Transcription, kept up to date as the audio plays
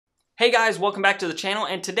Hey guys, welcome back to the channel,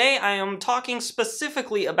 and today I am talking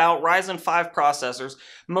specifically about Ryzen 5 processors,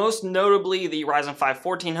 most notably the Ryzen 5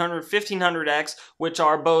 1400, 1500X, which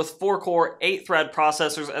are both 4-core, 8-thread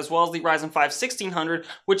processors, as well as the Ryzen 5 1600,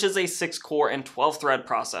 which is a 6-core and 12-thread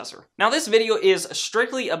processor. Now this video is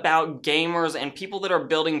strictly about gamers and people that are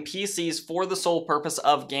building PCs for the sole purpose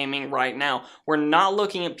of gaming right now. We're not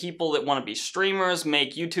looking at people that want to be streamers,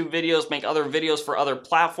 make YouTube videos, make other videos for other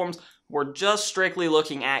platforms. We're just strictly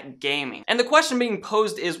looking at gaming. And the question being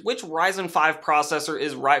posed is which Ryzen 5 processor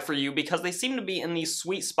is right for you, because they seem to be in the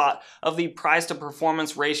sweet spot of the price to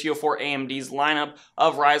performance ratio for AMD's lineup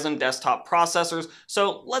of Ryzen desktop processors.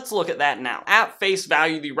 So let's look at that now. At face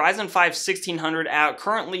value, the Ryzen 5 1600 at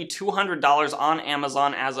currently $200 on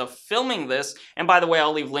Amazon as of filming this. And by the way,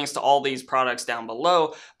 I'll leave links to all these products down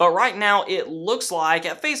below. But right now it looks like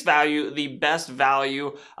at face value, the best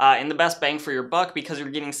value and the best bang for your buck, because you're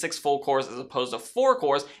getting 6 full cores as opposed to 4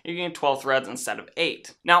 cores, you're getting 12 threads instead of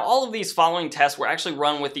 8. Now, all of these following tests were actually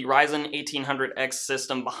run with the Ryzen 1800X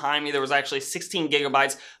system behind me. There was actually 16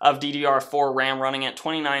 gigabytes of DDR4 RAM running at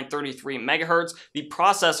 2933 megahertz. The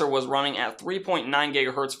processor was running at 3.9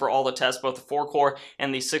 gigahertz for all the tests, both the 4-core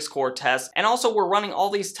and the 6-core tests. And also, we're running all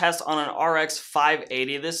these tests on an RX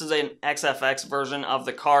 580. This is an XFX version of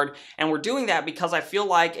the card, and we're doing that because I feel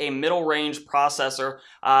like a middle range processor,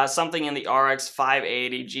 something in the RX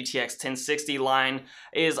 580 GTX 1060 line,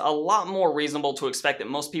 is a lot more reasonable to expect that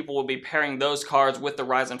most people will be pairing those cards with the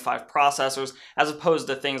Ryzen 5 processors as opposed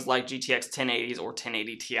to things like GTX 1080s or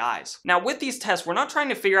 1080 Ti's. Now with these tests, we're not trying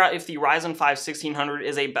to figure out if the Ryzen 5 1600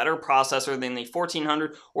 is a better processor than the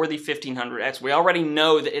 1400 or the 1500X. We already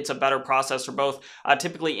know that it's a better processor, both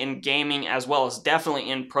typically in gaming as well as definitely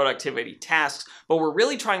in productivity tasks, but we're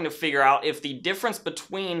really trying to figure out if the difference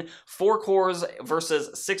between 4 cores versus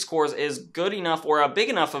 6 cores is good enough or a big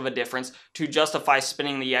enough of a difference to justify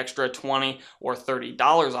spending the extra $20 or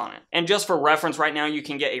 $30 on it. And just for reference, right now you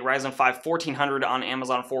can get a Ryzen 5 1400 on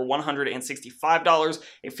Amazon for $165,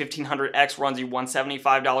 a 1500X runs you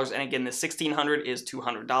 $175, and again the 1600 is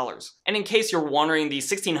 $200. And in case you're wondering, the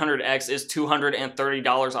 1600X is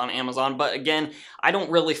 $230 on Amazon, but again, I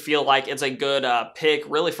don't really feel like it's a good pick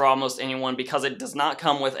really for almost anyone, because it does not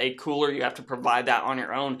come with a cooler. You have to provide that on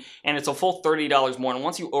your own, and it's a full $30 more. And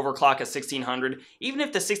once you overclock a 1600, even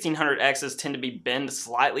if the 1600Xs tend to be bend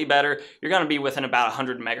slightly better, you're going to be within about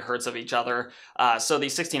 100 megahertz of each other, so the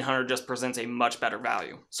 1600 just presents a much better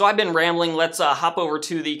value. So I've been rambling. Let's hop over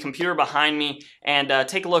to the computer behind me and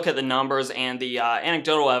take a look at the numbers and the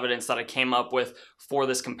anecdotal evidence that I came up with for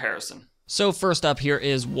this comparison. So first up here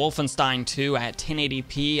is Wolfenstein 2 at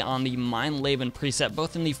 1080p on the Mindleben preset,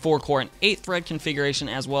 both in the 4-core and 8-thread configuration,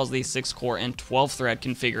 as well as the 6-core and 12-thread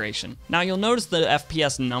configuration. Now you'll notice the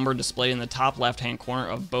FPS number displayed in the top left-hand corner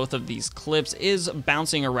of both of these clips is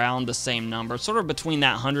bouncing around the same number, sort of between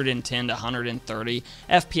that 110 to 130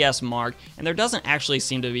 FPS mark, and there doesn't actually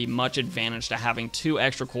seem to be much advantage to having 2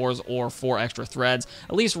 extra cores or 4 extra threads,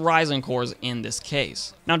 at least Ryzen cores in this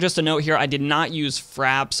case. Now just a note here, I did not use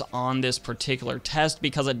Fraps on this particular test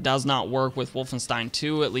because it does not work with Wolfenstein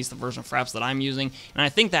 2, at least the version of Fraps that I'm using, and I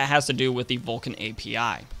think that has to do with the Vulkan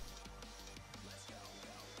API.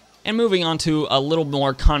 And moving on to a little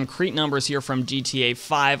more concrete numbers here from GTA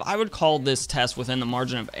 5, I would call this test within the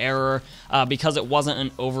margin of error because it wasn't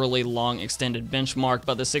an overly long extended benchmark,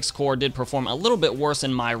 but the 6-core did perform a little bit worse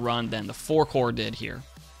in my run than the 4-core did here.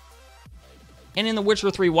 And in the Witcher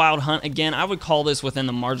 3 Wild Hunt, again, I would call this within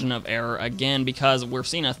the margin of error again, because we're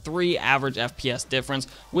seeing a 3 average FPS difference,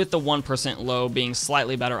 with the 1% low being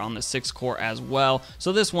slightly better on the 6-core as well.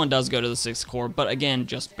 So this one does go to the 6-core, but again,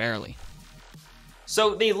 just barely.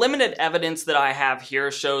 So the limited evidence that I have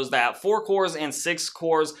here shows that 4 cores and 6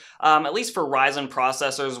 cores, at least for Ryzen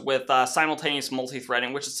processors with simultaneous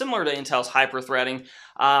multi-threading, which is similar to Intel's hyper-threading,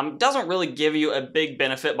 doesn't really give you a big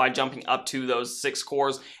benefit by jumping up to those 6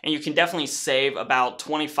 cores, and you can definitely save about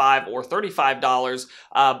 $25 or $35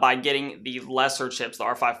 by getting the lesser chips, the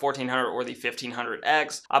R5 1400 or the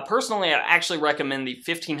 1500X. Personally, I actually recommend the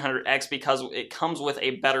 1500X because it comes with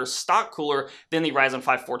a better stock cooler than the Ryzen 5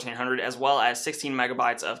 1400, as well as 16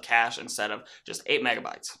 megabytes of cache instead of just 8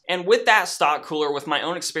 megabytes. And with that stock cooler, with my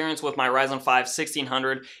own experience with my Ryzen 5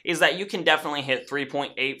 1600, is that you can definitely hit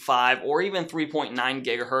 3.85 or even 3.9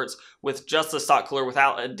 gigahertz with just the stock cooler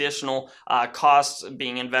without additional costs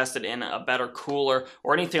being invested in a better cooler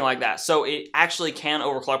or anything like that. So it actually can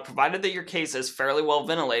overclock, provided that your case is fairly well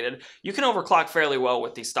ventilated. You can overclock fairly well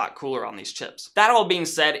with the stock cooler on these chips. That all being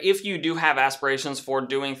said, if you do have aspirations for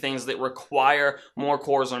doing things that require more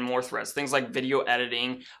cores and more threads, things like video video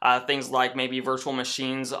editing, things like maybe virtual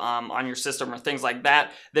machines on your system or things like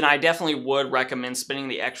that, then I definitely would recommend spending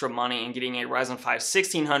the extra money and getting a Ryzen 5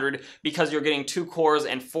 1600 because you're getting 2 cores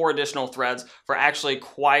and 4 additional threads for actually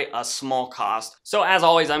quite a small cost. So as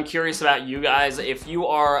always, I'm curious about you guys. If you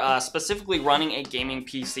are specifically running a gaming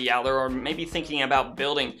PC out there, or maybe thinking about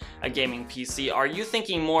building a gaming PC, are you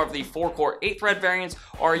thinking more of the 4-core 8-thread variants,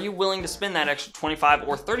 or are you willing to spend that extra $25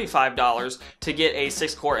 or $35 to get a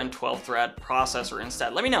 6-core and 12-thread processor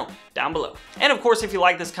instead? Let me know down below. And of course, if you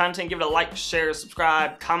like this content, give it a like, share,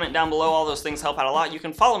 subscribe, comment down below. All those things help out a lot. You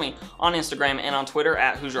can follow me on Instagram and on Twitter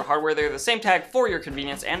at Hoosier Hardware. They're the same tag for your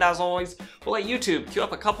convenience. And as always, we'll let YouTube queue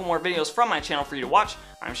up a couple more videos from my channel for you to watch.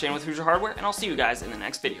 I'm Shane with Hoosier Hardware, and I'll see you guys in the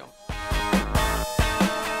next video.